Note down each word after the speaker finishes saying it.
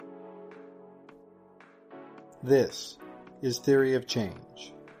This is Theory of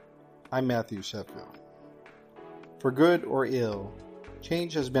Change. I'm Matthew Sheffield. For good or ill,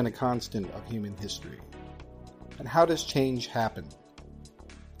 change has been a constant of human history. And how does change happen?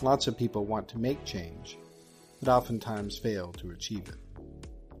 Lots of people want to make change, but oftentimes fail to achieve it,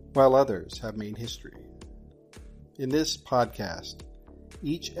 while others have made history. In this podcast,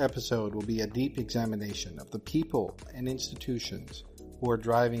 each episode will be a deep examination of the people and institutions who are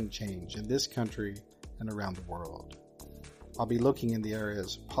driving change in this country and around the world. I'll be looking in the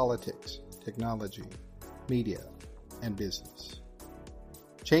areas of politics, technology, media, and business.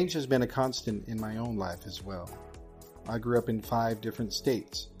 Change has been a constant in my own life as well. I grew up in 5 different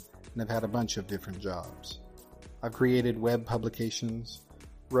states and have had a bunch of different jobs. I've created web publications,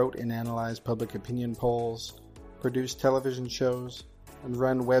 wrote and analyzed public opinion polls, produced television shows, and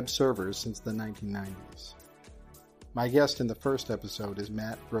run web servers since the 1990s. My guest in the first episode is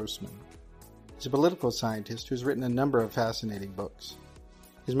Matt Grossman. He's a political scientist who's written a number of fascinating books.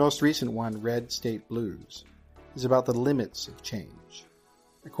 His most recent one, Red State Blues, is about the limits of change.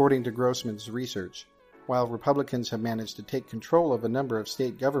 According to Grossman's research, while Republicans have managed to take control of a number of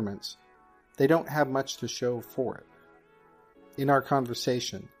state governments, they don't have much to show for it. In our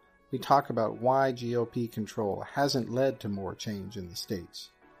conversation, we talk about why GOP control hasn't led to more change in the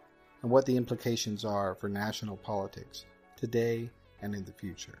states, and what the implications are for national politics today and in the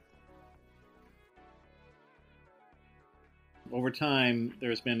future. Over time,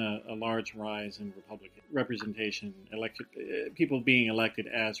 there's been a large rise in Republican representation, people being elected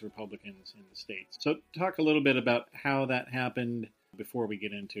as Republicans in the states. So talk a little bit about how that happened before we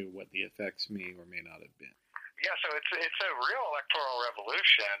get into what the effects may or may not have been. Yeah, so it's a real electoral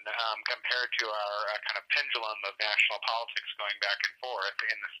revolution compared to our kind of pendulum of national politics going back and forth.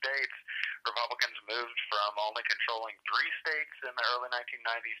 In the states, Republicans moved from only controlling 3 states in the early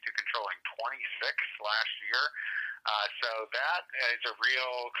 1990s to controlling 26 last year. So that is a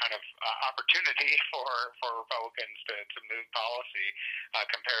real kind of opportunity for Republicans to move policy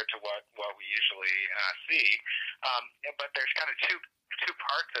compared to what we usually see. But there's kind of two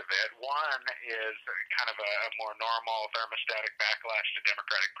parts of it. One is kind of a more normal thermostatic backlash to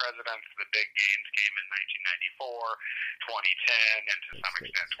Democratic presidents. The big gains came in 1994, 2010, and to some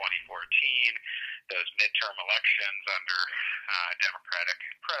extent 2014, those midterm elections under Democratic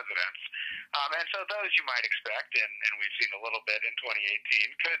presidents. And so those you might expect, and we've seen a little bit in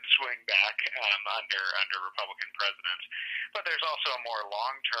 2018, could swing back under Republican presidents. But there's also a more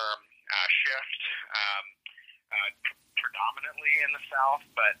long-term shift, predominantly in the South,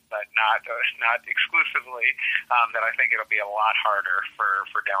 but not exclusively, that I think it'll be a lot harder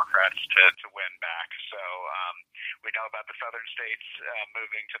for Democrats to win back. So we know about the southern states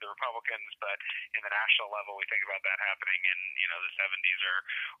moving to the Republicans, but in the national level, we think about that happening in the 70s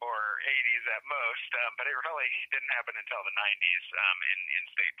or 80s at most. But it really didn't happen until the 90s in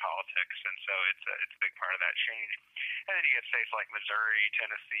state politics, and so it's a big part of that change. And then you get states like Missouri,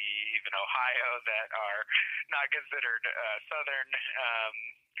 Tennessee, even Ohio that are not considered southern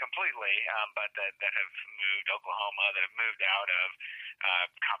completely, but that have moved, Oklahoma, that have moved out of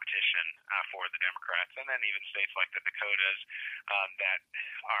competition for the Democrats, and then even states like the Dakotas that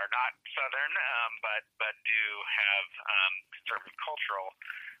are not southern, but do have conservative cultural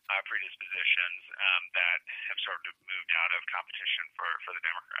predispositions that have sort of moved out of competition for the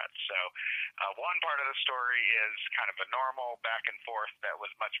Democrats. So one part of the story is kind of a normal back and forth that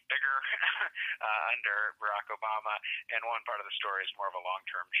was much bigger under Barack Obama, and one part of the story is more of a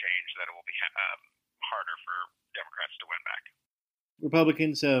long-term change that it will be harder for Democrats to win back.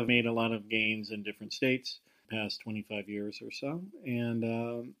 Republicans have made a lot of gains in different states the past 25 years or so, and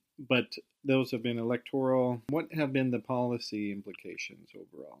but those have been electoral. What have been the policy implications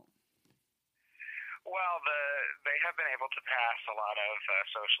overall? Well, they have been able to pass a lot of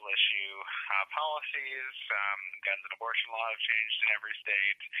social issue policies. Guns and abortion law have changed in every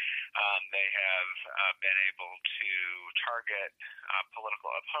state. They have been able to target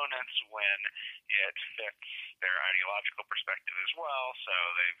political opponents when it fits their ideological perspective as well. So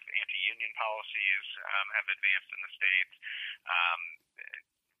anti-union policies have advanced in the states.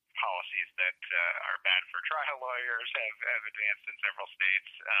 Policies that are bad for trial lawyers have advanced in several states,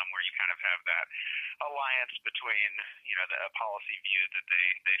 where you kind of have that alliance between a policy view that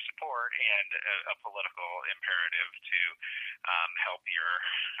they support and a political imperative to help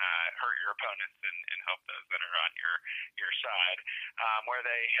hurt your opponents and help those that are on your side. Where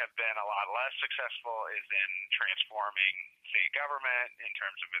they have been a lot less successful is in transforming state government in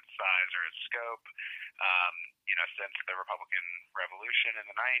terms of its size or its scope. Since the Republican Revolution in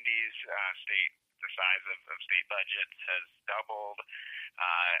the 90s, state the size of state budgets has doubled,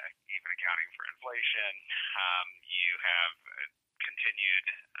 even accounting for inflation. You have continued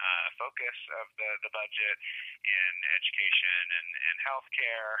focus of the budget in education and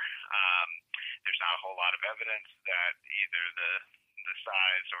healthcare. There's not a whole lot of evidence that either the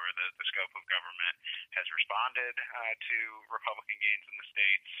size or the scope of government has responded to Republican gains in the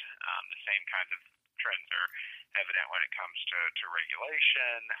states. The same kinds of trends are evident when it comes to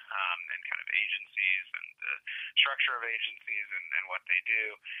regulation and kind of agencies and the structure of agencies and what they do.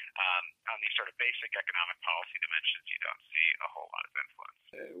 On these sort of basic economic policy dimensions, you don't see a whole lot of influence.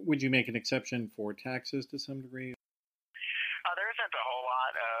 Would you make an exception for taxes to some degree? There isn't a whole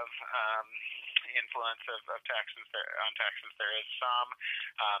lot of influence of taxes on taxes. There is some.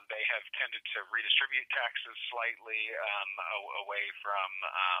 They have tended to redistribute taxes slightly away from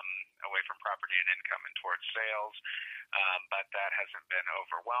property and income and towards sales, but that hasn't been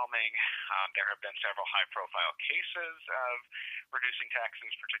overwhelming. There have been several high-profile cases of reducing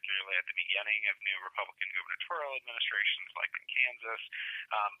taxes, particularly at the beginning of new Republican gubernatorial administrations, like in Kansas,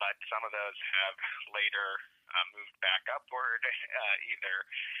 but some of those have later moved back upward, either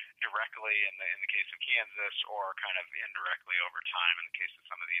directly in the case of Kansas or kind of indirectly over time in the case of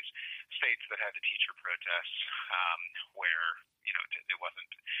some of these states that had the teacher protests, where it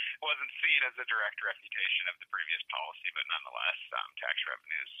wasn't seen as a direct refutation of the previous policy, but nonetheless, tax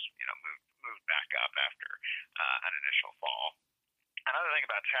revenues moved back up after an initial fall. Another thing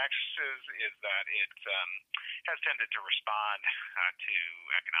about taxes is that it has tended to respond to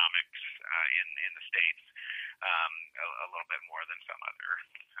economics in the states a little bit more than some other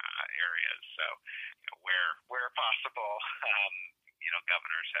areas. So, where possible,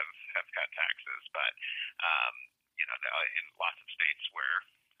 governors have cut taxes, but in lots of states where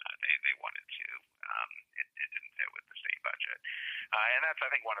they wanted to, it didn't fit with the state budget. And that's, I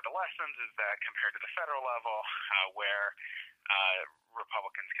think, one of the lessons is that compared to the federal level, where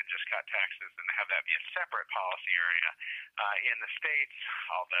Republicans can just cut taxes and have that be a separate policy area. In the states,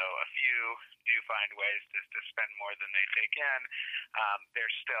 although a few do find ways to spend more than they take in,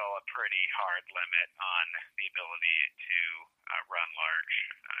 there's still a pretty hard limit on the ability to run large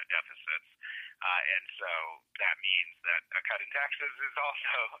deficits. And so that means that a cut in taxes is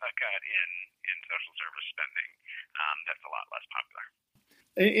also a cut in social service spending that's a lot less popular.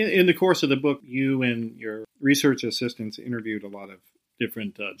 In the course of the book, you and your research assistants interviewed a lot of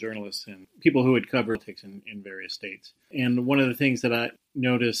different journalists and people who had covered politics in various states. And one of the things that I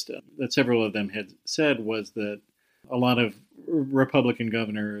noticed that several of them had said was that a lot of Republican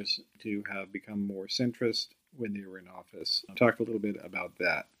governors to have become more centrist when they were in office. Talk a little bit about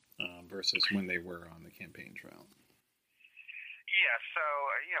that versus when they were on the campaign trail. Yeah, so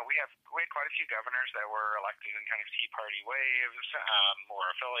we had quite a few governors that were elected in kind of Tea Party waves, or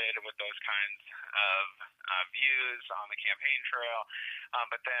affiliated with those kinds of views on the campaign trail.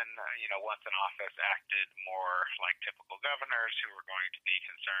 But then, once in office, acted more like typical governors who were going to be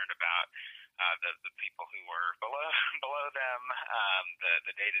concerned about the people who were below them,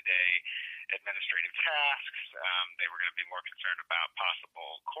 the day-to-day administrative tasks. They were going to be more concerned about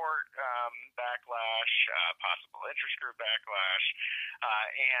possible court backlash, possible interest group backlash,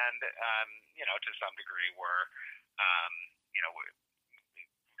 and to some degree were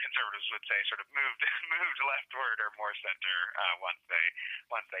conservatives would say sort of moved leftward or more center once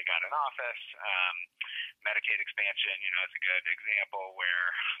they got in office. Medicaid expansion, is a good example where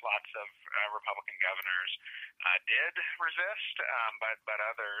lots of Republican governors did resist, but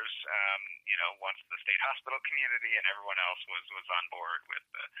others, once the state hospital community and everyone else was on board with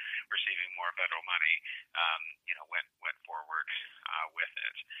receiving more federal money, went forward with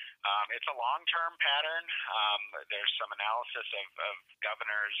it. It's a long-term pattern. There's some analysis of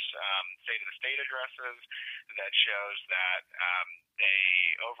governors' State of the State addresses that shows that they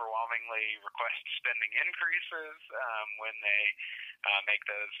overwhelmingly request spending increases when they make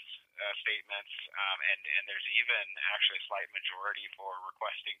those statements, and there's even actually a slight majority for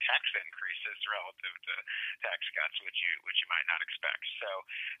requesting tax increases relative to tax cuts, which you might not expect. So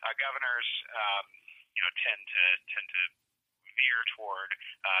governors, tend to veer toward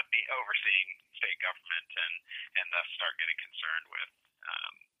overseeing state government and thus start getting concerned with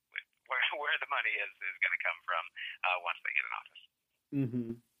where the money is going to come from once they get in office.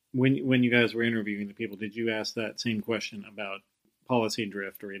 Mm-hmm. When you guys were interviewing the people, did you ask that same question about policy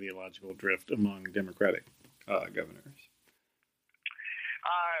drift or ideological drift among Democratic governors?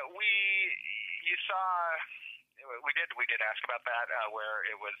 You saw we did ask about that, where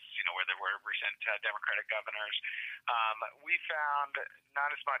it was, where there were recent Democratic governors. We found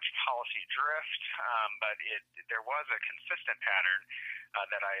not as much policy drift, but there was a consistent pattern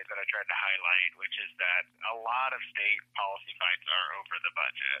that I tried to highlight, which is that a lot of state policy fights are over the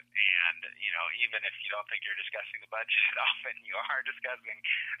budget, and even if you don't think you're discussing the budget, often you are discussing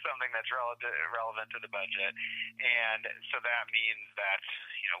something that's relevant to the budget, and so that means that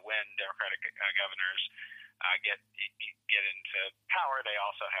when Democratic governors get into power, they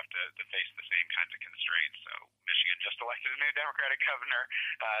also have to face the same kinds of constraints. So Michigan just elected a new Democratic governor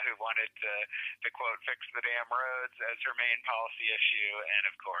who wanted to quote fix the damn roads as her main policy issue, and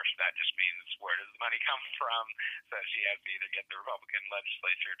of course that just means where does the money come from? So she has to either get the Republican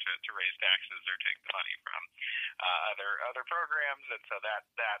legislature to raise taxes or take the money from other programs, and so that's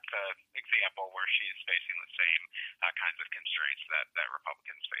an example where she's facing the same kinds of constraints that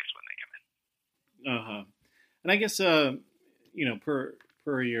Republicans face when they come in. And I guess per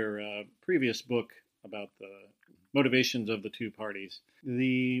your previous book about the motivations of the two parties,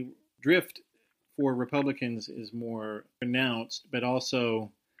 the drift for Republicans is more pronounced, but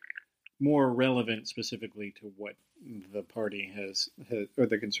also more relevant specifically to what the party has or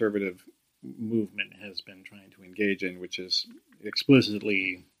the conservative movement has been trying to engage in, which is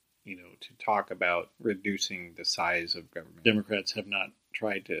explicitly, to talk about reducing the size of government. Democrats have not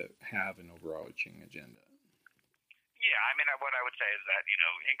tried to have an overarching agenda. Yeah, I mean, what I would say is that,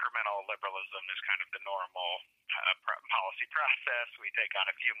 incremental liberalism is kind of the normal policy process. We take on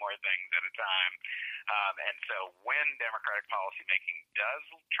a few more things at a time. And so when Democratic policymaking does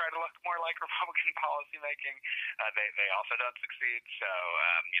try to look more like Republican policymaking, they also don't succeed. So,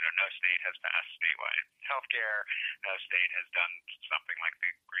 no state has passed statewide health care. No state has done something like the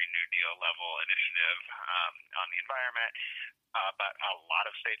Green New Deal level initiative on the environment. But a lot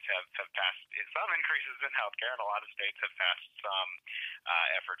of states have passed some increases in healthcare, and a lot of states have passed some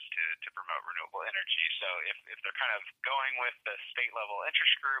efforts to promote renewable energy. So if they're kind of going with the state level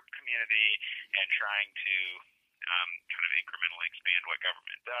interest group community and trying to kind of incrementally expand what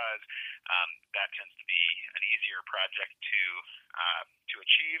government does, that tends to be an easier project to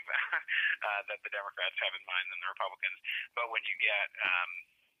achieve that the Democrats have in mind than the Republicans. But when you get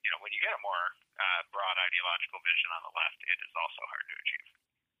when you get a more broad ideological vision on the left, it is also hard to achieve.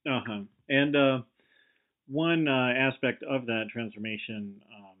 And one aspect of that transformation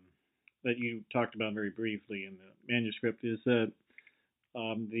that you talked about very briefly in the manuscript is that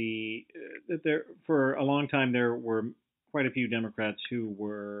that there for a long time there were quite a few Democrats who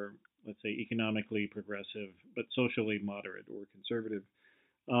were, let's say, economically progressive but socially moderate or conservative,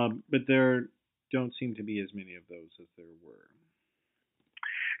 but there don't seem to be as many of those as there were.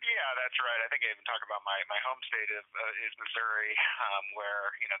 Yeah, that's right. I think I even talk about my home state is Missouri,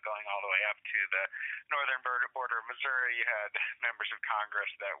 where going all the way up to the northern border of Missouri, you had members of Congress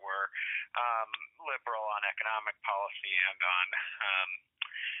that were liberal on economic policy and on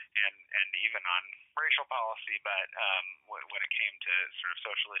and even on racial policy, but when it came to sort of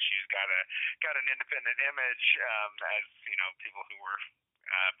social issues, got an independent image as people who were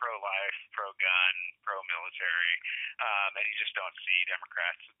pro-life, pro-gun, pro-military, and you just don't see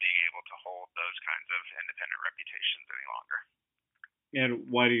Democrats being able to hold those kinds of independent reputations any longer. And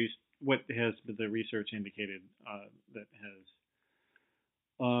what has the research indicated that has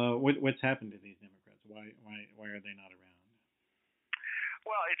what's happened to these Democrats? Why are they not around?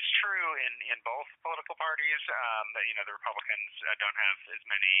 Well, it's true in both political parties. The Republicans don't have as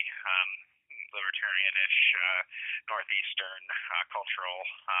many libertarian-ish, northeastern, cultural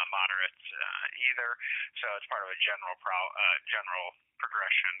moderates either. So it's part of a general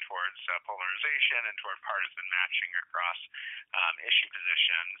progression towards polarization and toward partisan matching across issue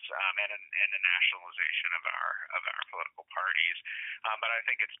positions and a nationalization of our political parties. But I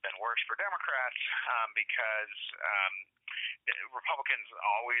think it's been worse for Democrats because Republicans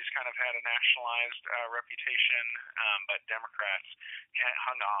always kind of had a nationalized reputation, but Democrats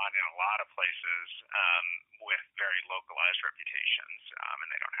hung on in a lot of places with very localized reputations, and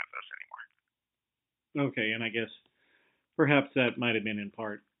they don't have those anymore. Okay, and I guess perhaps that might have been in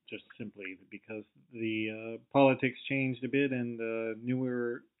part just simply because the politics changed a bit, and the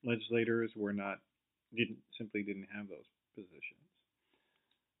newer legislators didn't have those positions.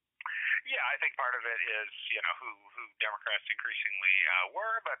 Yeah, I think part of it is who Democrats increasingly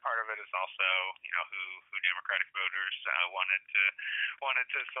were, but part of it is also who Democratic voters wanted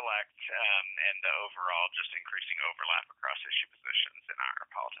to select, and the overall just increasing overlap across issue positions in our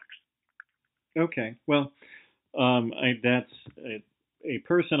politics. Okay, well, that's a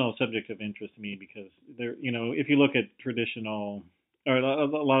personal subject of interest to me because there, if you look at traditional or a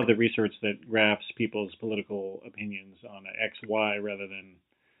lot of the research that graphs people's political opinions on X, Y rather than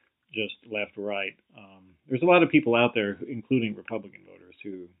just left, right. There's a lot of people out there, including Republican voters,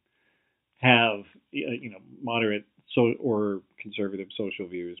 who have moderate or conservative social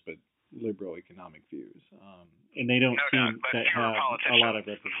views, but liberal economic views, and they don't seem to have a lot of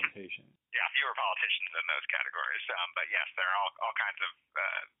representation. Yeah, fewer politicians in those categories, but yes, there are all kinds of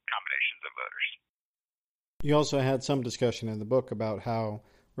combinations of voters. You also had some discussion in the book about how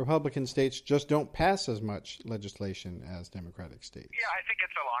Republican states just don't pass as much legislation as Democratic states. Yeah, I think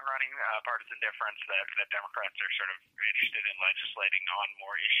it's a long-running partisan difference that Democrats are sort of interested in legislating on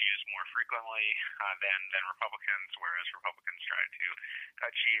more issues more frequently than Republicans, whereas Republicans try to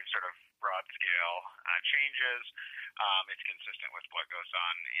achieve sort of broad-scale changes. It's consistent with what goes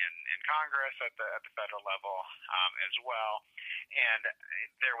on in Congress at the federal level as well. And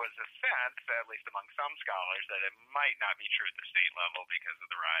there was a sense, at least among some scholars, that it might not be true at the state level because of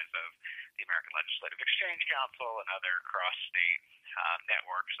the rise of the American Legislative Exchange Council and other cross-state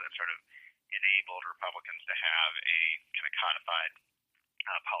networks that sort of enabled Republicans to have a kind of codified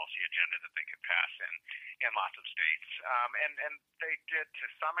policy agenda that they could pass in lots of states. And they did to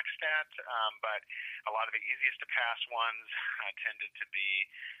some extent, but a lot of the easiest to pass ones tended to be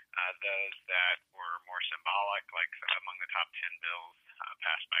those that were more symbolic, like among the top 10 bills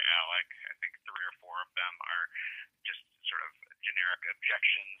passed by ALEC. I think 3 or 4 of them are just sort of generic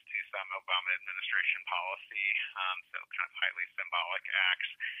objections to some Obama administration policy, so kind of highly symbolic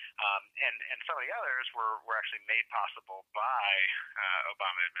acts. And some of the others were actually made possible by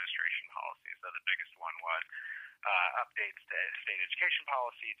Obama administration policies. So the biggest one was updates to state education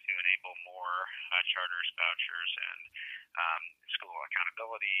policy to enable more charters, vouchers, and school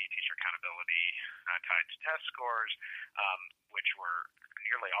accountability, teacher accountability tied to test scores, which were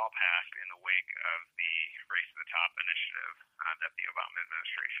nearly all passed in the wake of the Race to the Top initiative that the Obama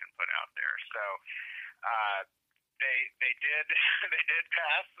administration put out there. So they did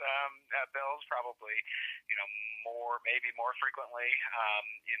pass bills probably maybe more frequently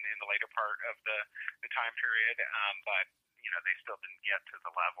in the later part of the time period, but they still didn't get to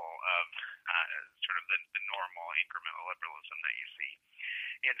the level of sort of the normal incremental liberalism that you see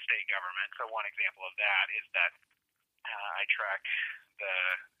in state government. So one example of that is that I tracked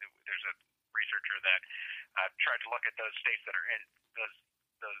there's a researcher that tried to look at those states that are in those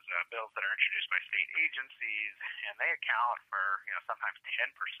bills that are introduced by state agencies, and they account for sometimes 10%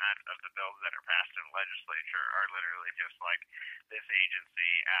 of the bills that are passed in the legislature are literally just like, this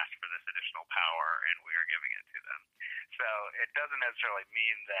agency asked for this additional power and we are giving it to them. So it doesn't necessarily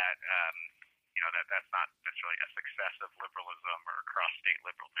mean that that's not necessarily a success of liberalism or a cross-state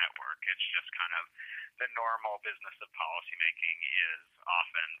liberal network. It's just kind of the normal business of policymaking is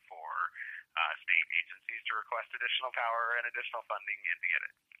often for state agencies to request additional power and additional funding and to get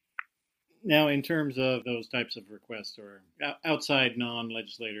it. Now, in terms of those types of requests or outside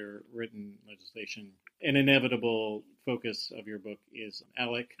non-legislator written legislation, an inevitable focus of your book is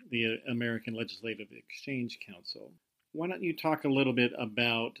ALEC, the American Legislative Exchange Council. Why don't you talk a little bit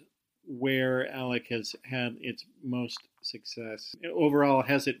about where ALEC has had its most success? Overall,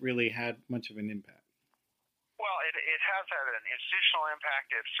 has it really had much of an impact? Well, it has had an institutional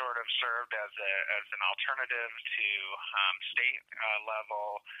impact. It's sort of served as an alternative to state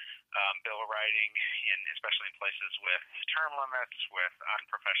level bill writing, especially in places with term limits, with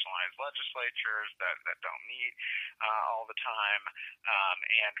unprofessionalized legislatures that don't meet all the time,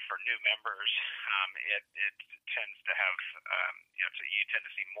 and for new members, it tends to have you tend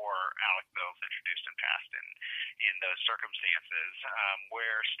to see more ALEC bills introduced and passed in those circumstances,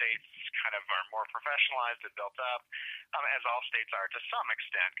 where states kind of are more professionalized and built up, as all states are to some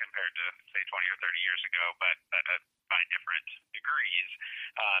extent compared to say 20 or 30 years ago, but by different degrees,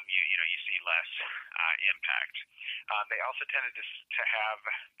 you see less impact. They also tended to have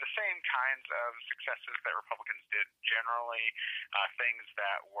the same kinds of successes that Republicans did generally, things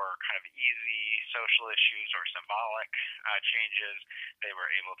that were kind of easy social issues or symbolic changes they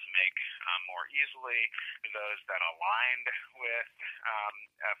were able to make more easily. Those that aligned with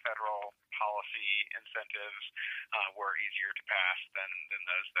federal policy incentives were easier to pass than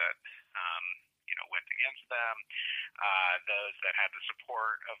those that went against them. Those that had the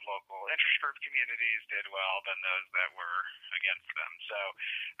support of local interest group communities did well than those that were against them. So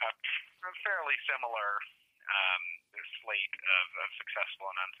a fairly similar slate of successful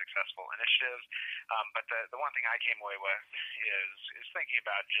and unsuccessful initiatives. But the one thing I came away with is thinking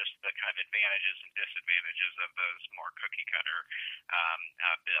about just the kind of advantages and disadvantages of those more cookie cutter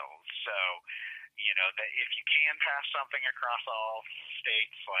bills. So that if you can pass something across all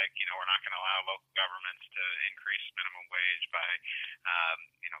states, like, we're not going to allow local governments to increase minimum wage by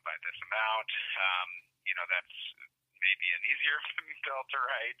this amount, that's maybe an easier bill to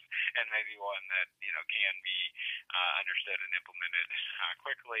write, and maybe one that can be understood and implemented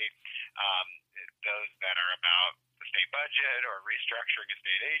quickly. Those that are about the state budget or restructuring a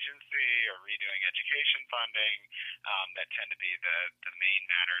state agency or redoing education funding, that tend to be the main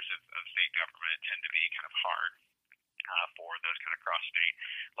matters of state government, tend to be kind of hard for those kind of cross-state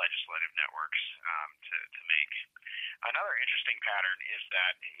legislative networks to make. Another interesting pattern is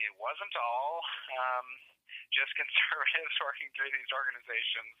that it wasn't all just conservatives working through these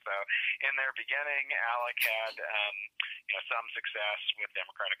organizations. So in their beginning, ALEC had some success with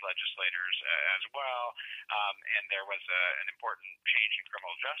Democratic legislators as well, and there was an important change in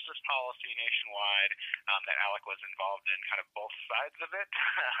criminal justice policy nationwide that ALEC was involved in kind of both sides of it.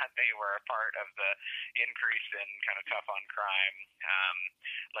 They were a part of the increase in kind of tough on crime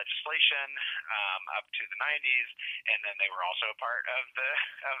legislation up to the 90s, and then they were also a part of the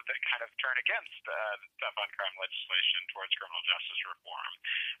kind of turn against tough on crime legislation towards criminal justice reform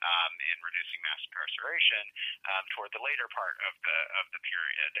in reducing mass incarceration toward the later part of the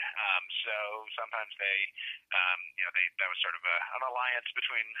period. So sometimes that was sort of an alliance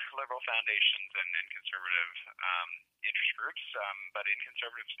between liberal foundations and conservative interest groups, but in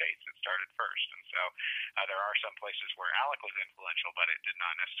conservative states it started first. And so there are some places where ALEC was influential, but it did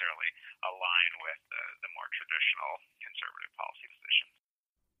not necessarily align with the more traditional conservative policy positions.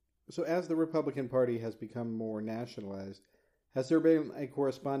 So as the Republican Party has become more nationalized, has there been a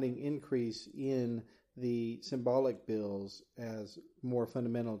corresponding increase in the symbolic bills as more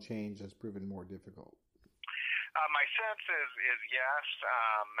fundamental change has proven more difficult? My sense is yes.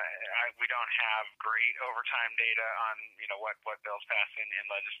 We don't have great overtime data on what bills pass in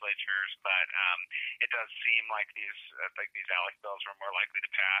legislatures, but it does seem like these ALEC bills were more likely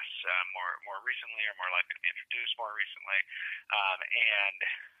to pass more recently, or more likely to be introduced more recently, and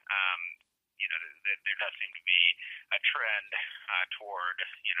there does seem to be a trend toward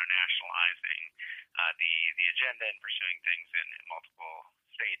nationalizing the agenda and pursuing things in multiple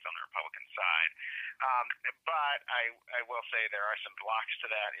states on the Republican side. But I will say there are some blocks to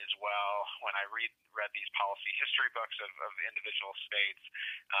that as well. When I read these policy history books of individual states,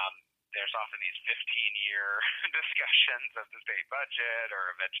 there's often these 15-year discussions of the state budget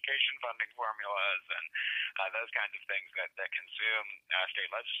or of education funding formulas and those kinds of things that consume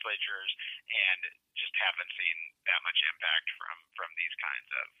state legislatures, and just haven't seen that much impact from these kinds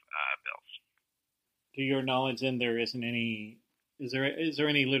of bills. To your knowledge, then, there isn't any. Is there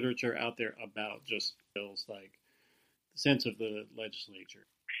any literature out there about just bills, like the sense of the legislature?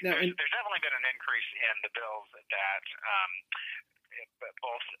 Now, there's definitely been an increase in the bills that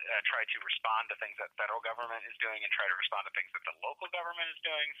both try to respond to things that federal government is doing and try to respond to things that the local government is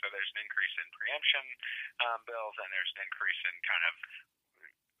doing. So there's an increase in preemption bills, and there's an increase in kind of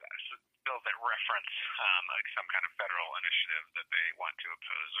bills that reference some kind of federal initiative that they want to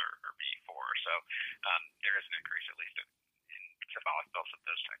oppose or be for. So there is an increase, at least in symbolic bills of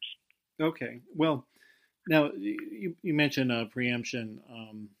those types. Okay. Well, now you mentioned preemption.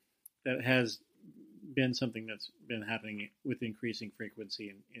 That has been something that's been happening with increasing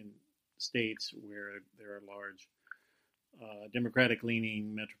frequency in states where there are large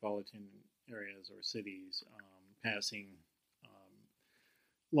Democratic-leaning metropolitan areas or cities passing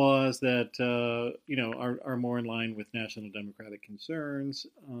laws that are more in line with national Democratic concerns,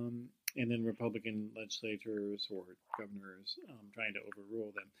 and then Republican legislators or governors trying to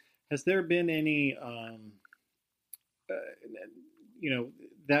overrule them. Has there been any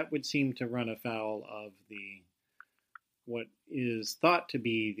that would seem to run afoul of what is thought to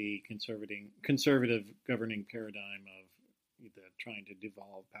be the conservative governing paradigm of trying to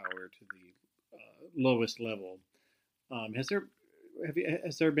devolve power to the lowest level? Has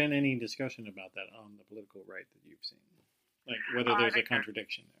there been any discussion about that on the political right that you've seen, like whether there's a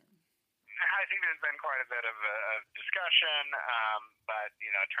contradiction there? I think there's been quite a bit of discussion, but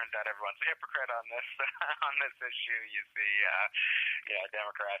it turns out everyone's a hypocrite on this issue. You see,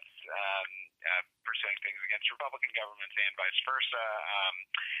 Democrats pursuing things against Republican governments and vice versa.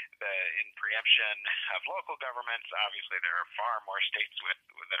 In preemption of local governments, obviously there are far more states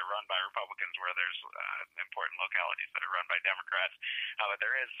that are run by Republicans where there's important localities that are run by Democrats. But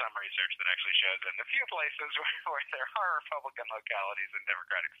there is some research that actually shows in the few places where there are Republican localities in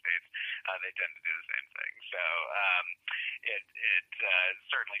Democratic states, they tend to do the same thing. So it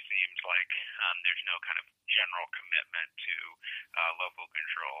certainly seems like there's no kind of general commitment to local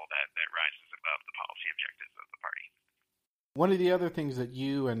control that rises above the policy objectives of the party. One of the other things that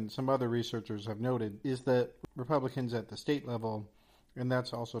you and some other researchers have noted is that Republicans at the state level, and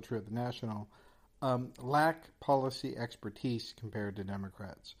that's also true at the national, lack policy expertise compared to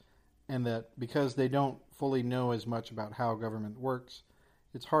Democrats. And that because they don't fully know as much about how government works,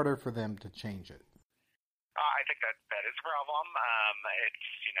 it's harder for them to change it. I think that is a problem.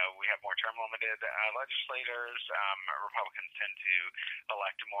 We have more term-limited legislators. Republicans tend to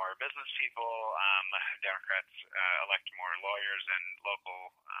elect more business people. Democrats elect more lawyers and local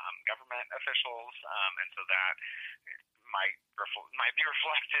government officials, and so that might be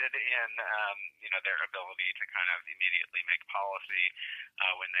reflected in their ability to kind of immediately make policy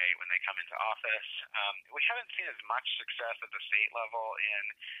when they come into office. We haven't seen as much success at the state level in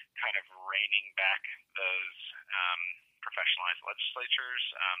kind of reining back those professionalized legislatures.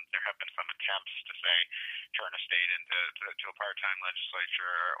 There have been some attempts to say turn a state into a part-time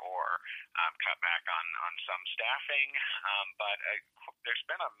legislature or cut back on some staffing, but there's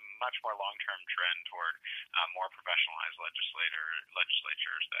been a much more long-term trend toward more professionalized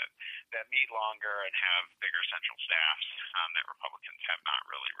legislatures that meet longer and have bigger central staffs that Republicans have not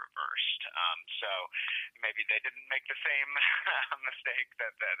really reversed. So maybe they didn't make the same mistake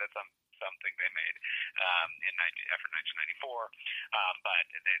that something they made after 1994, but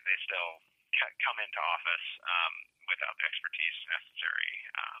they still come into office without the expertise necessary.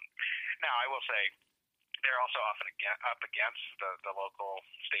 Now, I will say they're also often up against the local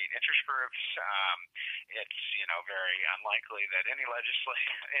state interest groups. It's very unlikely that any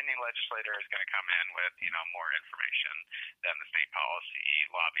legislator is going to come in with more information than the state policy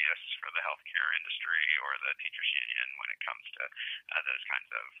lobbyists for the healthcare industry or the teachers union when it comes to those kinds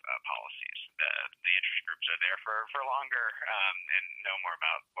of policies. The interest groups are there for longer and know more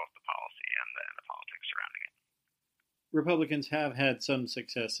about both the policy and the politics surrounding it. Republicans have had some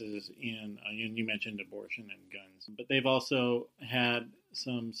successes in, you mentioned abortion and guns, but they've also had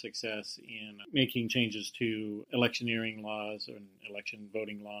some success in making changes to electioneering laws and election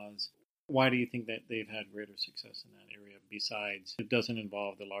voting laws. Why do you think that they've had greater success in that area besides it doesn't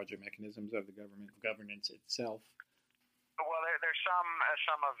involve the larger mechanisms of the governance itself? Well, there's some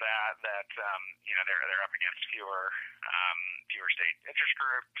of that they're up against fewer state interest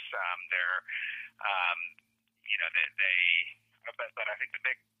groups. But I think the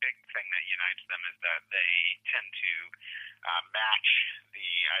big thing that unites them is that they tend to match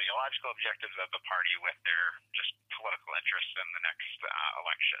the ideological objectives of the party with their just political interests in the next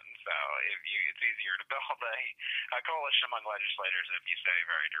election. So it's easier to build a coalition among legislators if you say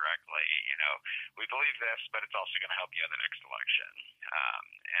very directly, we believe this, but it's also going to help you in the next election.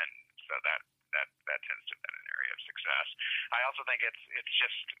 And so that tends to have been an area of success. I also think it's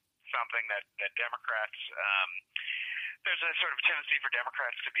just something that Democrats there's a sort of tendency for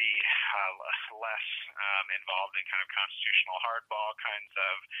Democrats to be less involved in kind of constitutional hardball kinds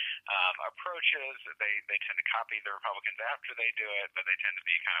of approaches. They tend to copy the Republicans after they do it, but they tend to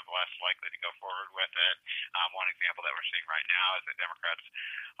be kind of less likely to go forward with it. One example that we're seeing right now is that Democrats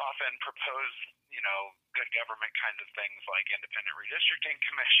often propose, good government kinds of things like independent redistricting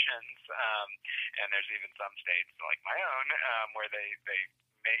commissions, and there's even some states like my own where they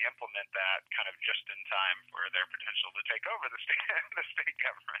may implement that kind of just in time for their potential to take over the state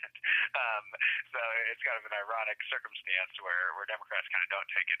government. So it's kind of an ironic circumstance where Democrats kind of don't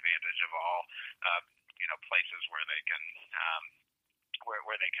take advantage of all places where they can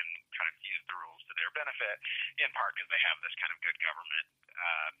where they can kind of use the rules to their benefit, in part because they have this kind of good government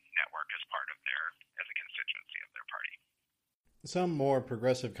network as a constituency of their party. Some more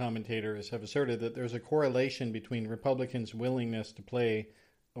progressive commentators have asserted that there's a correlation between Republicans' willingness to play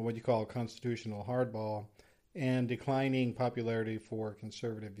what you call constitutional hardball and declining popularity for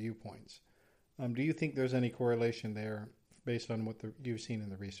conservative viewpoints. Do you think there's any correlation there based on what you've seen in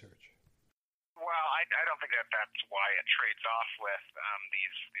the research? Well, I don't think that's why it trades off with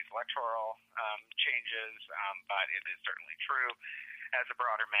these electoral changes, but it is certainly true as a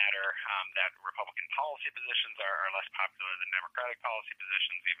broader matter that Republican policy positions are less popular than Democratic policy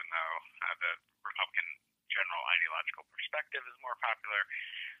positions, even though the Republican general ideological perspective is more popular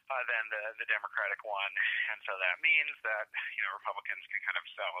than the Democratic one. And so that means that Republicans can kind of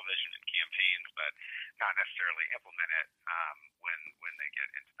sell a vision in campaigns, but not necessarily implement it when they get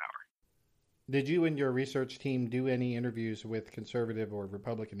into power. Did you and your research team do any interviews with conservative or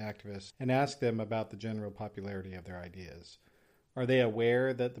Republican activists and ask them about the general popularity of their ideas? Are they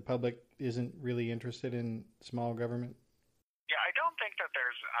aware that the public isn't really interested in small government? Yeah, I don't think that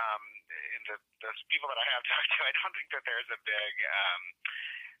there's, in the people that I have talked to, I don't think that there's a big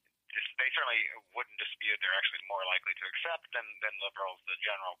they certainly wouldn't dispute they're actually more likely to accept than liberals the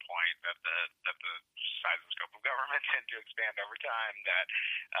general point that the size and scope of government tend to expand over time, that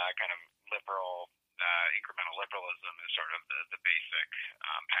kind of liberal incremental liberalism is sort of the basic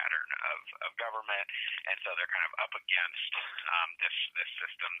pattern of government, and so they're kind of up against this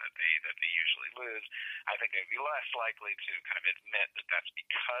system that they usually lose. I think they'd be less likely to kind of admit that that's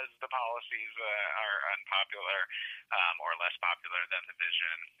because the policies are unpopular or less popular than the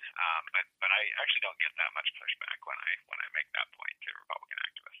vision. But I actually don't get that much pushback when I make that point to Republican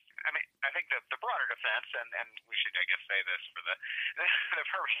activists. I mean, I think the broader defense, and we should, I guess, say this for the the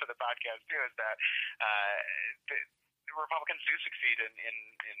purpose of the podcast too, is that the Republicans do succeed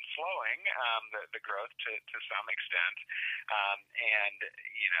in slowing the growth to some extent, and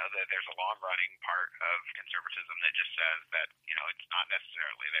there's a long running part of conservatism that just says that it's not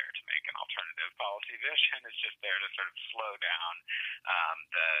necessarily there to make an alternative policy vision. It's just there to sort of slow down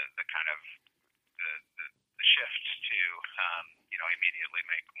the kind of the shift to immediately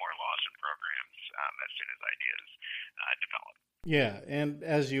make more laws and programs as soon as ideas develop. Yeah, and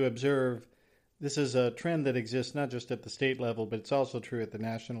as you observe, this is a trend that exists not just at the state level, but it's also true at the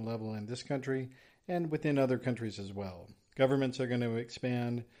national level in this country and within other countries as well. Governments are going to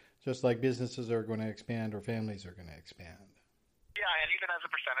expand just like businesses are going to expand or families are going to expand. Yeah, and even as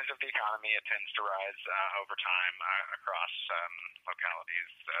a percentage of the economy, it tends to rise over time across localities,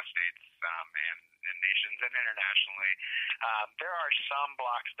 states, and nations, and internationally. There are some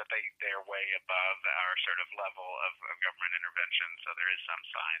blocks that they are way above our sort of level of government intervention. So there is some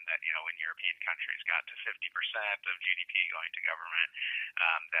sign that when European countries got to 50% of GDP going to government,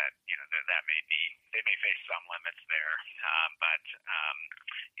 that may be, they may face some limits there, but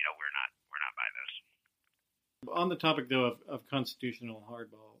we're not by those. On the topic, though, of constitutional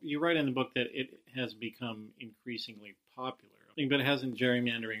hardball, you write in the book that it has become increasingly popular. But hasn't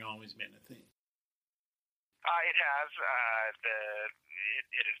gerrymandering always been a thing? It has.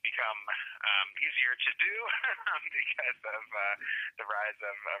 It has become easier to do because of the rise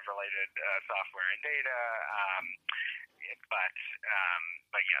of related software and data.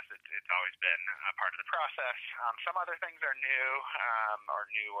 But yes, it's always been a part of the process. Some other things are new or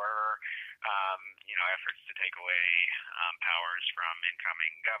newer. Efforts to take away powers from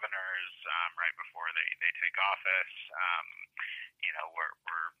incoming governors right before they take office.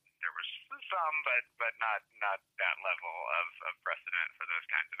 There was some, but not that level of precedent for those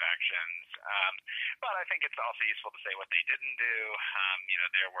kinds of actions. But I think it's also useful to say what they didn't do.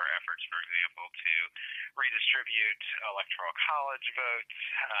 There were efforts, for example, to redistribute electoral college votes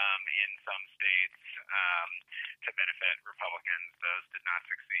in some states to benefit Republicans. Those did not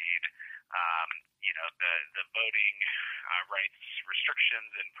succeed. The voting rights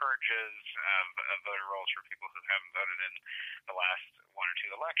restrictions and purges of voter rolls for people who haven't voted in the last one or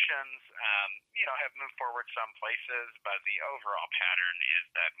two elections, have moved forward some places, but the overall pattern is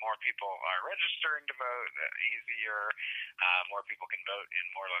that more people are registering to vote easier, more people can vote in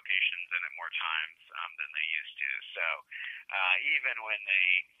more locations and at more times than they used to. So even when they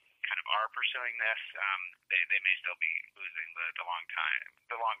kind of are pursuing this, they may still be losing the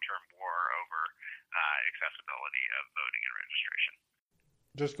long-term war over accessibility of voting and registration.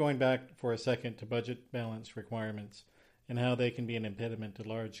 Just going back for a second to budget balance requirements and how they can be an impediment to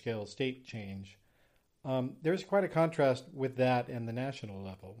large-scale state change, there's quite a contrast with that and the national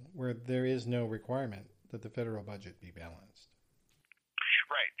level, where there is no requirement that the federal budget be balanced.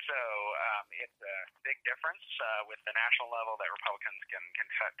 Right. So it's a big difference with the national level that Republicans can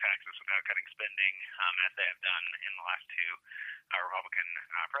cut taxes without cutting spending, as they have done in the last two Republican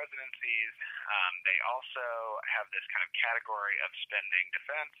presidencies. They also have this kind of category of spending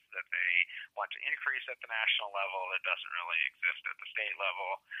defense that they want to increase at the national level that doesn't really exist at the state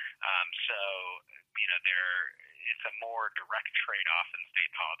level. It's a more direct trade-off in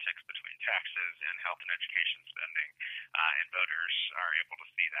state politics between taxes and health and education spending, and voters are able to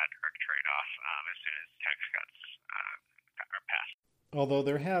see that direct trade-off as soon as tax cuts are passed. Although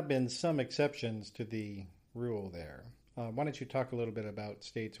there have been some exceptions to the rule there. Why don't you talk a little bit about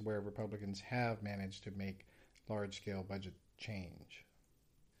states where Republicans have managed to make large-scale budget change?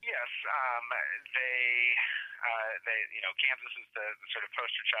 Yes, Kansas is the sort of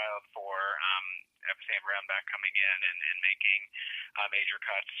poster child for Sam Brownback coming in and making major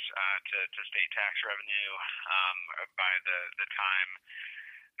cuts to state tax revenue by the time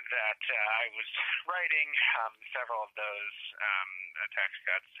that I was writing. Several of those tax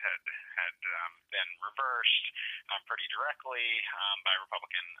cuts had been reversed pretty directly by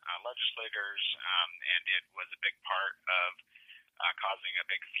Republican legislators, and it was a big part of causing a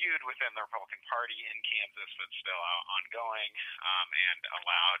big feud within the Republican Party in Kansas that's still ongoing, and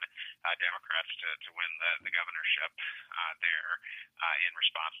allowed Democrats to win the governorship there in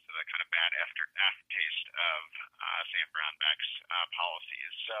response to the kind of bad aftertaste of Sam Brownback's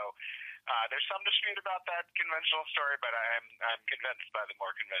policies. So there's some dispute about that conventional story, but I'm convinced by the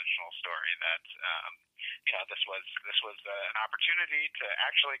more conventional story that this was an opportunity to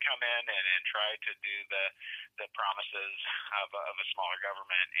actually come in and try to do the promises of a smaller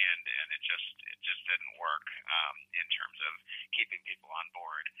government, and it just didn't work in terms of keeping people on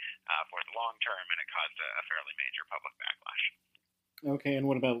board for the long term, and it caused a fairly major public backlash. Okay, and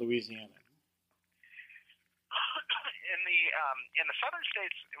what about Louisiana? In the southern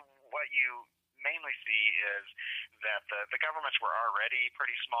states, what you mainly see is that the governments were already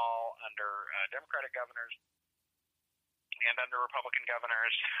pretty small under Democratic governors and under Republican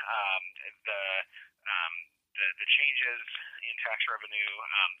governors. The changes in tax revenue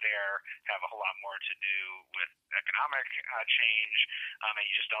there have a whole lot more to do with economic change, and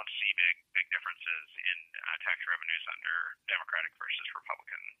you just don't see big differences in tax revenues under Democratic versus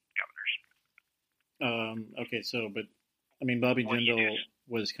Republican governors. Okay, so, but, I mean, Bobby Jindal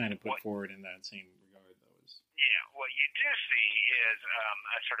was kind of put forward in that same regard, though. Yeah, what you do see is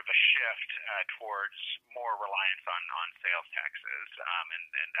a sort of a shift towards more reliance on sales taxes,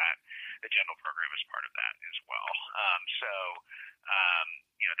 and that the Jindal program is part of that as well.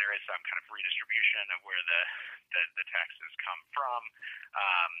 There is some kind of redistribution of where the taxes come from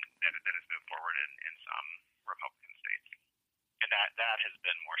that has moved forward in some Republican states. And that has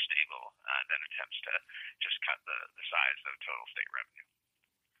been more stable than attempts to just cut the size of total state revenue.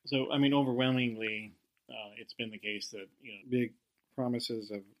 So, I mean, overwhelmingly, it's been the case that, big promises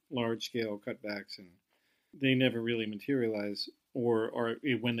of large-scale cutbacks, and they never really materialize, or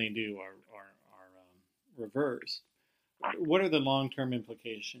when they do, are reversed. What are the long-term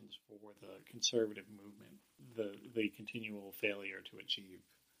implications for the conservative movement, the continual failure to achieve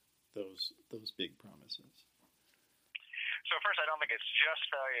those big promises? So first, I don't think it's just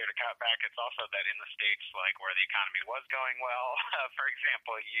failure to cut back. It's also that in the states like where the economy was going well, for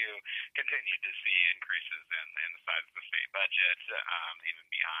example, you continued to see increases in the size of the state budget, even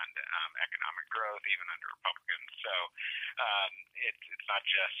beyond economic growth, even under Republicans. So it's not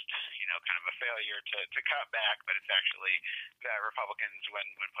just kind of a failure to cut back, but it's actually that Republicans, when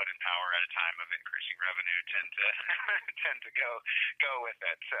put in power at a time of increasing revenue, tend to go with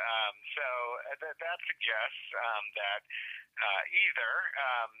it. So that suggests that either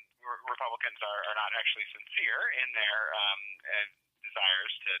Republicans are not actually sincere in their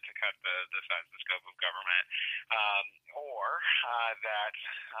desires to cut the size and scope of government, or that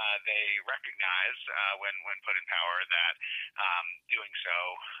they recognize when put in power that doing so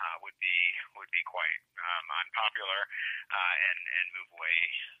would be quite unpopular and move away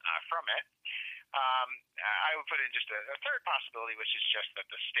from it. I would put in just a third possibility, which is just that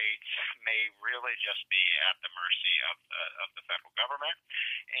the states may really just be at the mercy of the federal government.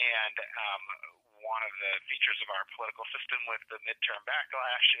 And one of the features of our political system with the midterm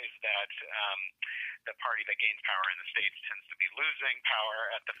backlash is that the party that gains power in the states tends to be losing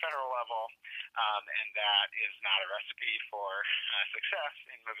power at the federal level, and that is not a recipe for success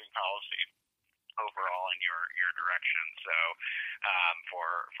in moving policy overall in your direction. So,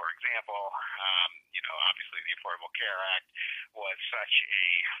 for example, obviously the Affordable Care Act was such a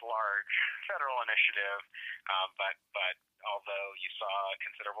large federal initiative, but although you saw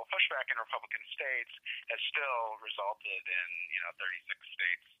considerable pushback in Republican states, has still resulted in 36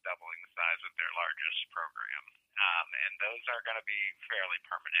 states doubling the size of their largest program, and those are going to be fairly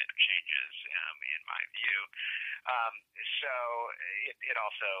permanent changes in my view. So it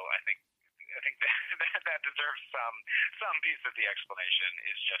also, I think that deserves some piece of the explanation,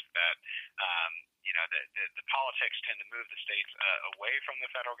 is just that the politics tend to move the states away from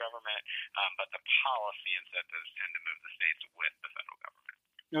the federal government, but the policy incentives tend to move the states with the federal government.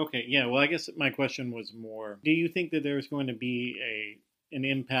 Okay, yeah. Well, I guess my question was more: do you think that there's going to be an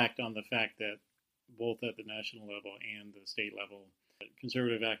impact on the fact that both at the national level and the state level,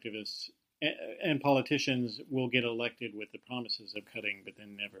 conservative activists and politicians will get elected with the promises of cutting, but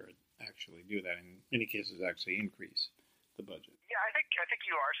then never actually do that? In many cases, actually increase the budget. Yeah, I think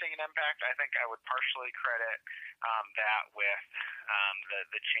you are seeing an impact. I think I would partially credit that with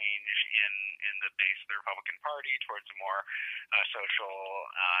the change in the base of the Republican Party towards a more social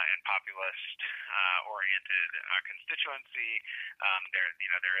and populist oriented constituency.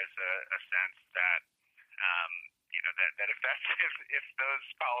 There is a sense that if those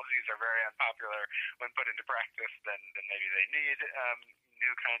policies are very unpopular when put into practice, then maybe they need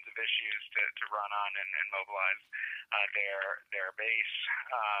new kinds of issues to run on and mobilize their base.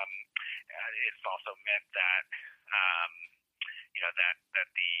 It's also meant that that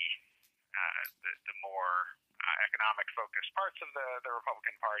the more economic focused parts of the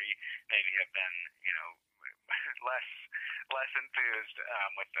Republican Party maybe have been less enthused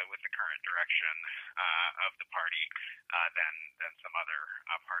with the current direction of the party than some other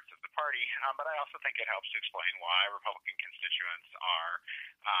parts of the party. But I also think it helps to explain why Republican constituents are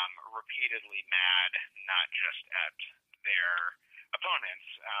repeatedly mad, not just at their opponents,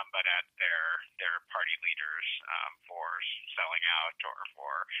 but at their party leaders for selling out or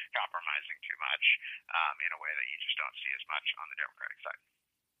for compromising too much in a way that you just don't see as much on the Democratic side.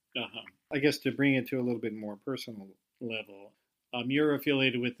 I guess to bring it to a little bit more personal level, you're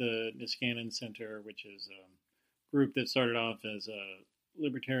affiliated with the Niskanen Center, which is a group that started off as a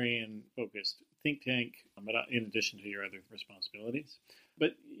libertarian-focused think tank, but in addition to your other responsibilities.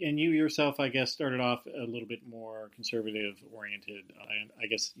 And you yourself, I guess, started off a little bit more conservative-oriented. I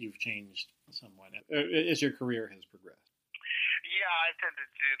guess you've changed somewhat as your career has progressed. Yeah, I tend to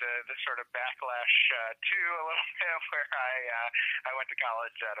do the sort of backlash too a little bit, where I went to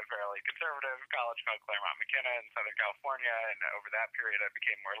college at a fairly conservative college called Claremont McKenna in Southern California, and over that period I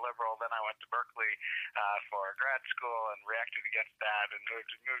became more liberal. Then I went to Berkeley for grad school and reacted against that and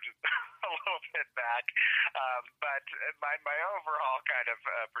moved a little bit back. But my overall kind of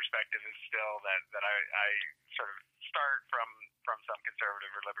perspective is still that I sort of start from some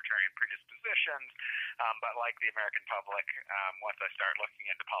conservative or libertarian predispositions, but like the American public, once I start looking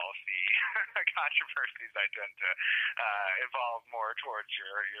into policy controversies, I tend to evolve more towards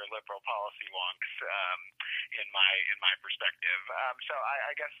your liberal policy wonks in my perspective. So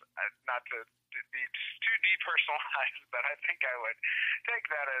I guess not to be too depersonalized, but I think I would take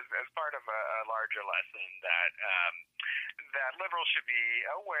that as part of a larger lesson that liberals should be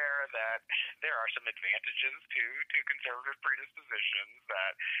aware that there are some advantages to conservative predispositions,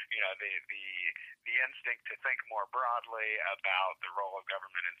 that the instinct to think more broadly about the role of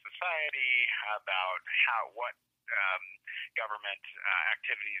government in society, about what government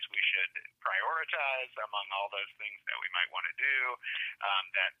activities we should prioritize among all those things that we might want to do,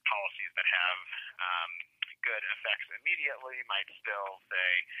 that policies that have good effects immediately might still say,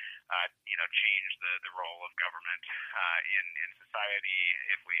 change the role of government in society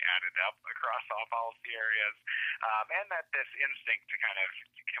if we added up across all policy areas, and that this instinct to kind of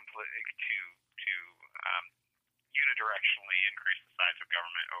unidirectionally increase the size of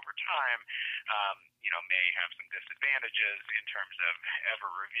government over time, may have some disadvantages in terms of ever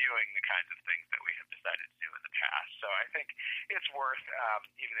reviewing the kinds of things that we have decided to do in the past. So I think it's worth,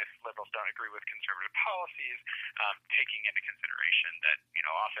 even if liberals don't agree with conservative policies, taking into consideration that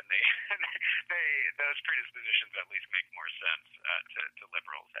often those predispositions at least make more sense to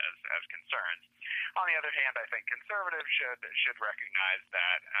liberals as concerns. On the other hand, I think conservatives should recognize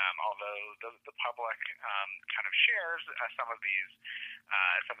that although the public kind of shares some of these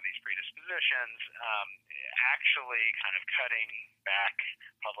predispositions, actually kind of cutting back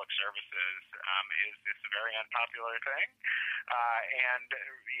public services is a very unpopular thing. And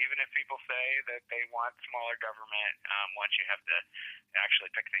even if people say that they want smaller government, once you have to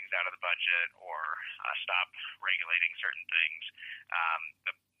actually pick things out of the budget or stop regulating certain things,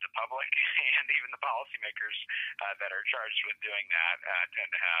 the public and even the policymakers that are charged with doing that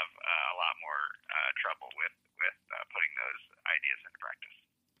tend to have a lot more trouble with putting those ideas into practice.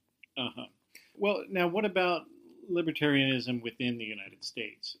 Well, now what about libertarianism within the United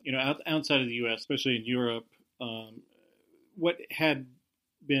States? Outside of the U.S., especially in Europe, what had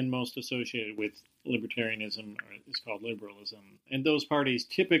been most associated with libertarianism is called liberalism, and those parties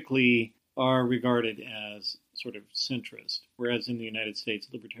typically are regarded as sort of centrist, whereas in the United States,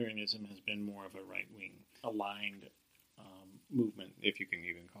 libertarianism has been more of a right-wing aligned movement, if you can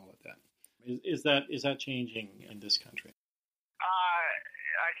even call it that. Is that changing in this country?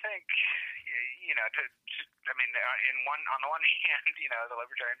 I think, on the one hand, the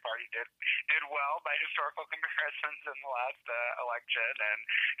Libertarian Party did well by historical comparisons in the last election and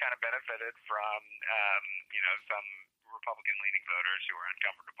kind of benefited from, some Republican-leaning voters who were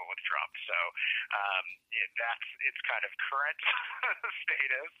uncomfortable with Trump. So its kind of current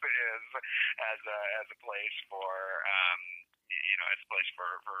status is as a place for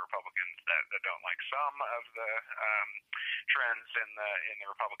Republicans that don't like some of the trends in the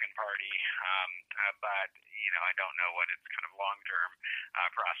Republican Party, but but I don't know what its kind of long-term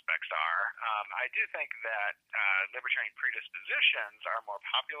prospects are. I do think that libertarian predispositions are more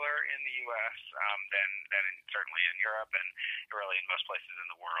popular in the U.S. Certainly in Europe and really in most places in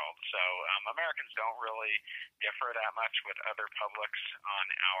the world. So Americans don't really differ that much with other publics on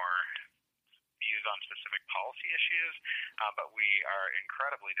our views on specific policy issues, but we are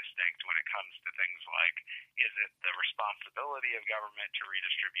incredibly distinct when it comes to things like, is it the responsibility of government to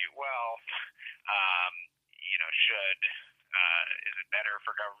redistribute wealth? Is it better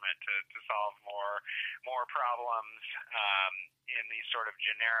for government to solve more problems? In these sort of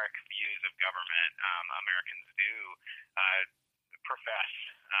generic views of government, Americans do profess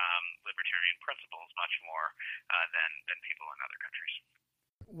libertarian principles much more than people in other countries.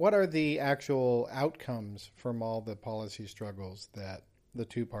 What are the actual outcomes from all the policy struggles that the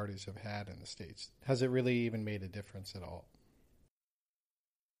two parties have had in the States? Has it really even made a difference at all?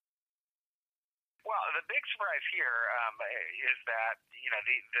 Well, the big surprise here is that,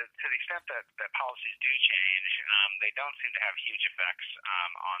 to the extent that policies do change, they don't seem to have huge effects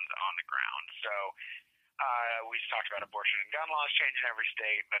on the ground. So we talked about abortion and gun laws change in every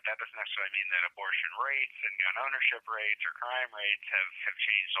state, but that doesn't necessarily mean that abortion rates and gun ownership rates or crime rates have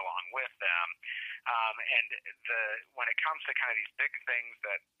changed along with them. When it comes to kind of these big things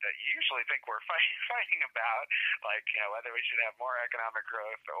that you usually think we're fighting about, like whether we should have more economic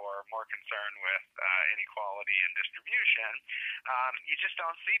growth or more concern with inequality and distribution, you just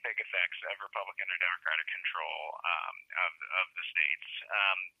don't see big effects of Republican or Democratic control of the states.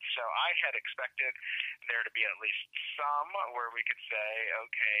 So I had expected there to be at least some where we could say,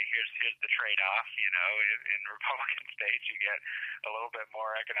 okay, here's the trade-off. In Republican states, you get a little bit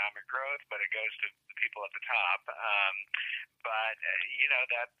more economic growth, but it goes to the people at the top. But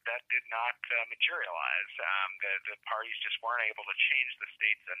that did not materialize. The parties just weren't able to change the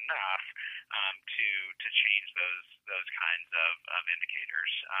states enough to change those kinds of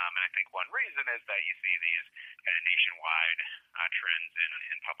indicators. And I think one reason is that you see these kind of nationwide trends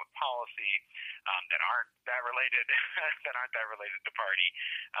in public policy that aren't that related to party,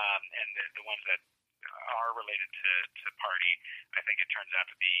 and the ones that are related to party, I think it turns out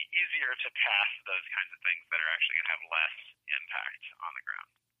to be easier to pass those kinds of things that are actually going to have less impact on the ground.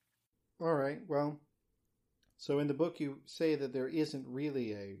 All right. Well, so in the book you say that there isn't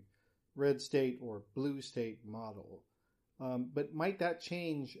really a red state or blue state model, but might that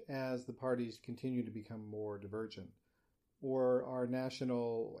change as the parties continue to become more divergent? Or are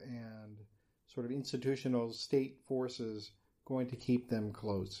national and sort of institutional state forces going to keep them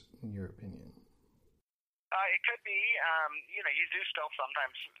close, in your opinion? It could be. You do still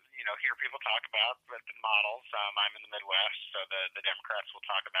sometimes, hear people talk about the models. I'm in the Midwest, so the Democrats will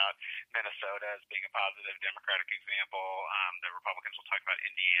talk about Minnesota as being a positive Democratic example. The Republicans will talk about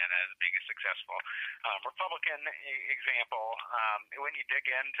Indiana as being a successful Republican example. When you dig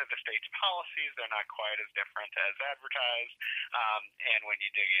into the state's policies, they're not quite as different as advertised. And when you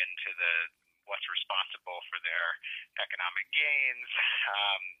dig into what's responsible for their economic gains,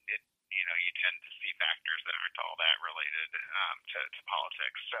 you tend to see factors that aren't all that related to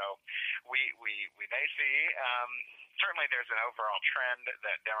politics. So we may see, certainly there's an overall trend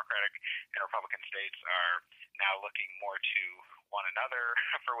that Democratic and Republican states are now looking more to one another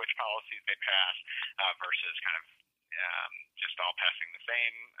for which policies they pass versus kind of just all passing the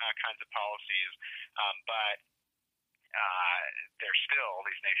same kinds of policies. But there's still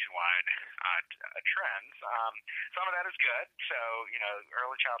these nationwide trends. Some of that is good. So,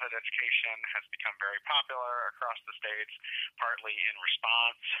 early childhood education has become very popular across the states, partly in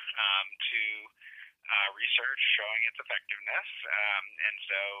response to research showing its effectiveness. And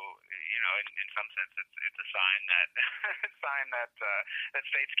so, in some sense, it's a sign that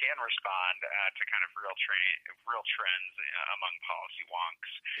states can respond to kind of real trends among policy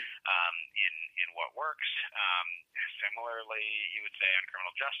wonks in what works. Similarly, you would say on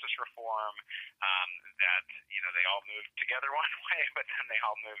criminal justice reform that they all moved together one way, but then they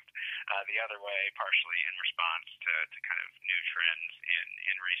all moved the other way, partially in response to kind of new trends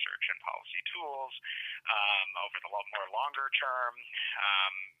in research and policy tools. Over the more longer term,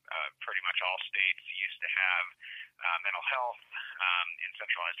 pretty much all states used to have mental health in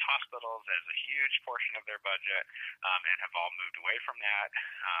centralized hospitals as a huge portion of their budget, and have all moved away from that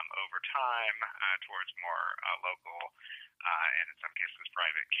over time towards more local and in some cases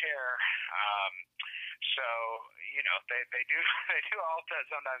private care. So they do all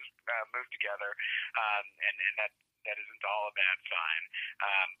sometimes move together, and that isn't all a bad sign.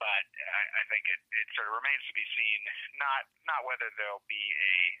 But I think it sort of remains to be seen, not whether there'll be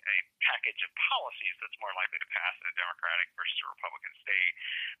a package of policies that's more likely to pass in a Democratic versus a Republican state,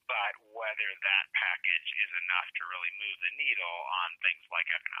 but whether that package is enough to really move the needle on things like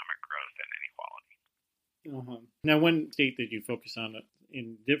economic growth and inequality. Now, one state that you focus on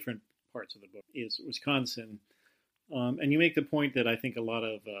in different parts of the book is Wisconsin. And you make the point that I think a lot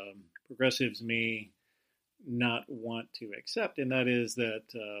of progressives may not want to accept, and that is that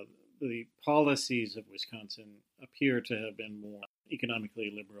the policies of Wisconsin appear to have been more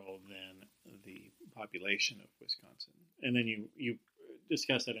economically liberal than the population of Wisconsin. And then you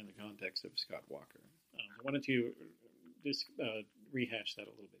discuss that in the context of Scott Walker. Why don't you just rehash that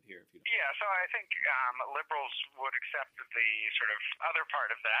a little bit here, if you don't. Yeah, so I think liberals would accept the sort of other part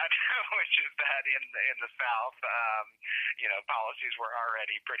of that, which is that in the South, policies were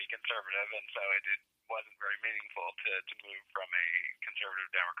already pretty conservative, and so it wasn't very meaningful to move from a conservative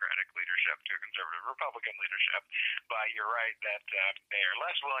Democratic leadership to a conservative Republican leadership. But you're right that they are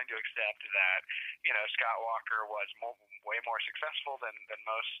less willing to accept that, Scott Walker was way more successful than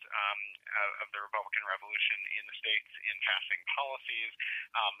most of the Republican Revolution in the states in passing policies.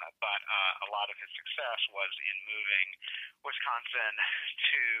 But a lot of his success was in moving Wisconsin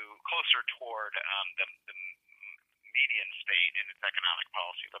to closer toward the median state in its economic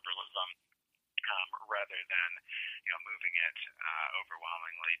policy liberalism, rather than moving it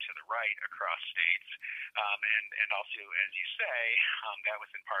overwhelmingly to the right across states. And also, as you say, that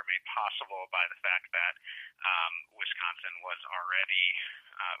was in part made possible by the fact that Wisconsin was already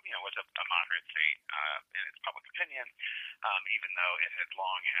was a moderate state in its public opinion, even though it had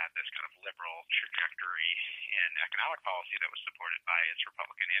long had this kind of liberal trajectory in economic policy that was supported by its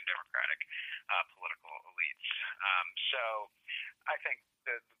Republican and Democratic political elites. So I think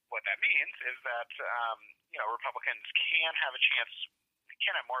that what that means is that Republicans can have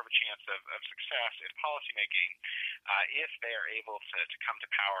more of a chance of success in policymaking if they are able to come to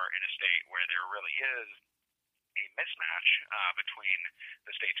power in a state where there really is a mismatch between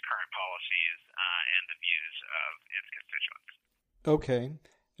the state's current policies and the views of its constituents. Okay.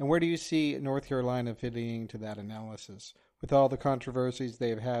 And where do you see North Carolina fitting into that analysis, with all the controversies they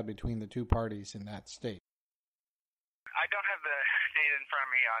have had between the two parties in that state? I don't have the data in front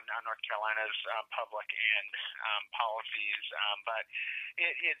of me on North Carolina's public and policies, but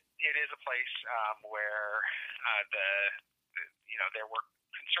it is a place where there were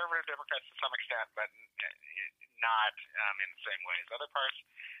conservative Democrats to some extent, but not in the same way as other parts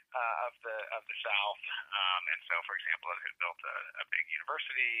of the South. And so, for example, it had built a big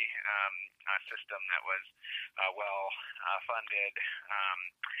university system that was well funded,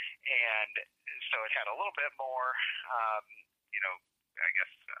 and so it had a little bit more,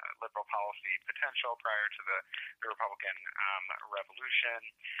 liberal policy potential prior to the Republican Revolution.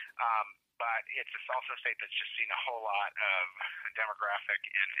 But it's also a state that's just seen a whole lot of demographic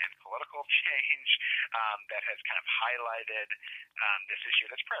and political change that has kind of highlighted this issue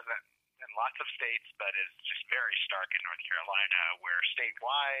that's present in lots of states, but is just very stark in North Carolina, where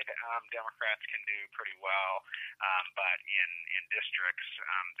statewide Democrats can do pretty well, but in districts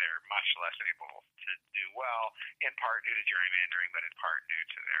they're much less able to do well, in part due to gerrymandering, but in part due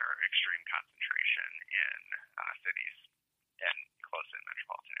to their extreme concentration in cities and close-in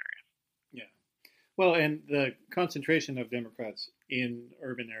metropolitan areas. Yeah. Well, and the concentration of Democrats in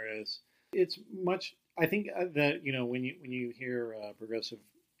urban areas, it's much, I think that, when you hear progressive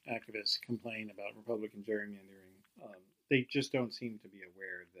activists complain about Republican gerrymandering, they just don't seem to be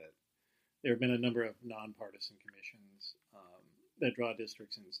aware that there have been a number of nonpartisan commissions that draw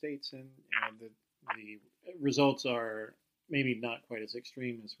districts in states, and the results are maybe not quite as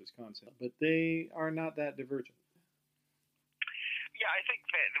extreme as Wisconsin, but they are not that divergent. Yeah, I think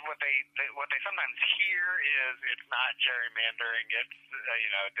that what they sometimes hear is it's not gerrymandering, it's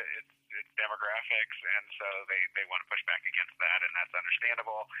it's demographics, and so they want to push back against that, and that's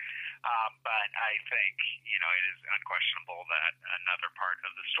understandable. But I think it is unquestionable that another part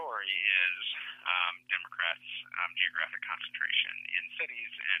of the story is Democrats' geographic concentration in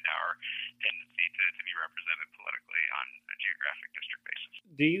cities and our tendency to be represented politically on a geographic district basis.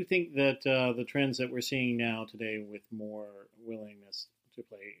 Do you think that the trends that we're seeing now today, with more willingness to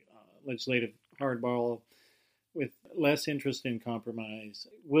play legislative hardball, with less interest in compromise,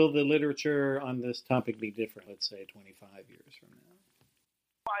 will the literature on this topic be different, let's say, 25 years from now?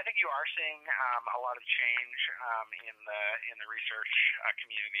 Well, I think you are seeing a lot of change in the research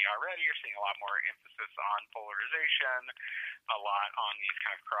community already. You're seeing a lot more emphasis on polarization, a lot on these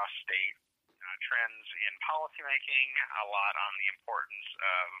kind of cross-state trends in policymaking, a lot on the importance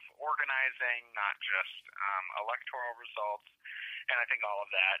of organizing, not just electoral results. and I think all of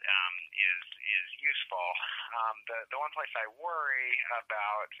that is useful. The one place I worry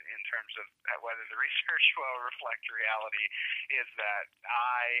about in terms of whether the research will reflect reality is that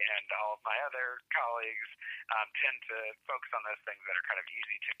I and all of my other colleagues tend to focus on those things that are kind of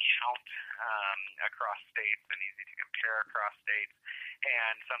easy to count across states and easy to compare across states.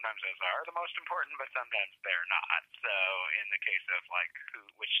 And sometimes those are the most important, but sometimes they're not. So in the case of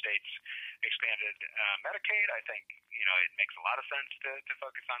which states expanded Medicaid, I think it makes a lot of sense to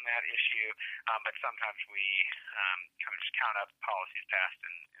focus on that issue. But sometimes we kind of just count up policies passed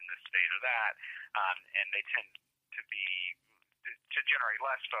in this state or that, and they tend to generate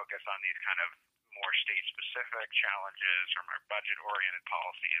less focus on these kind of more state-specific challenges or more budget-oriented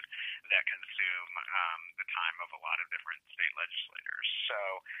policies that consume the time of a lot of different state legislators. So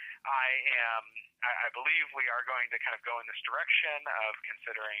I believe we are going to kind of go in this direction of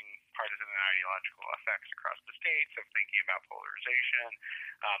considering partisan and ideological effects across the states, of thinking about polarization,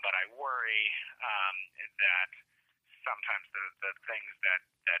 but I worry that sometimes the things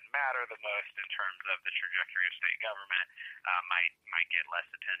that matter the most in terms of the trajectory of state government might get less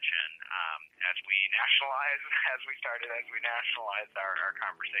attention as we nationalize our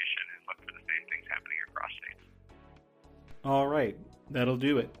conversation and look for the same things happening across states. All right, that'll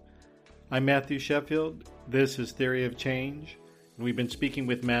do it. I'm Matthew Sheffield. This is Theory of Change. And we've been speaking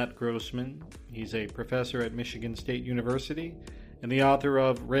with Matt Grossman. He's a professor at Michigan State University and the author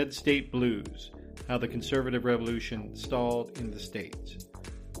of Red State Blues: How the Conservative Revolution Stalled in the States.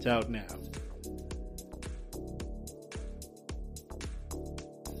 It's out now.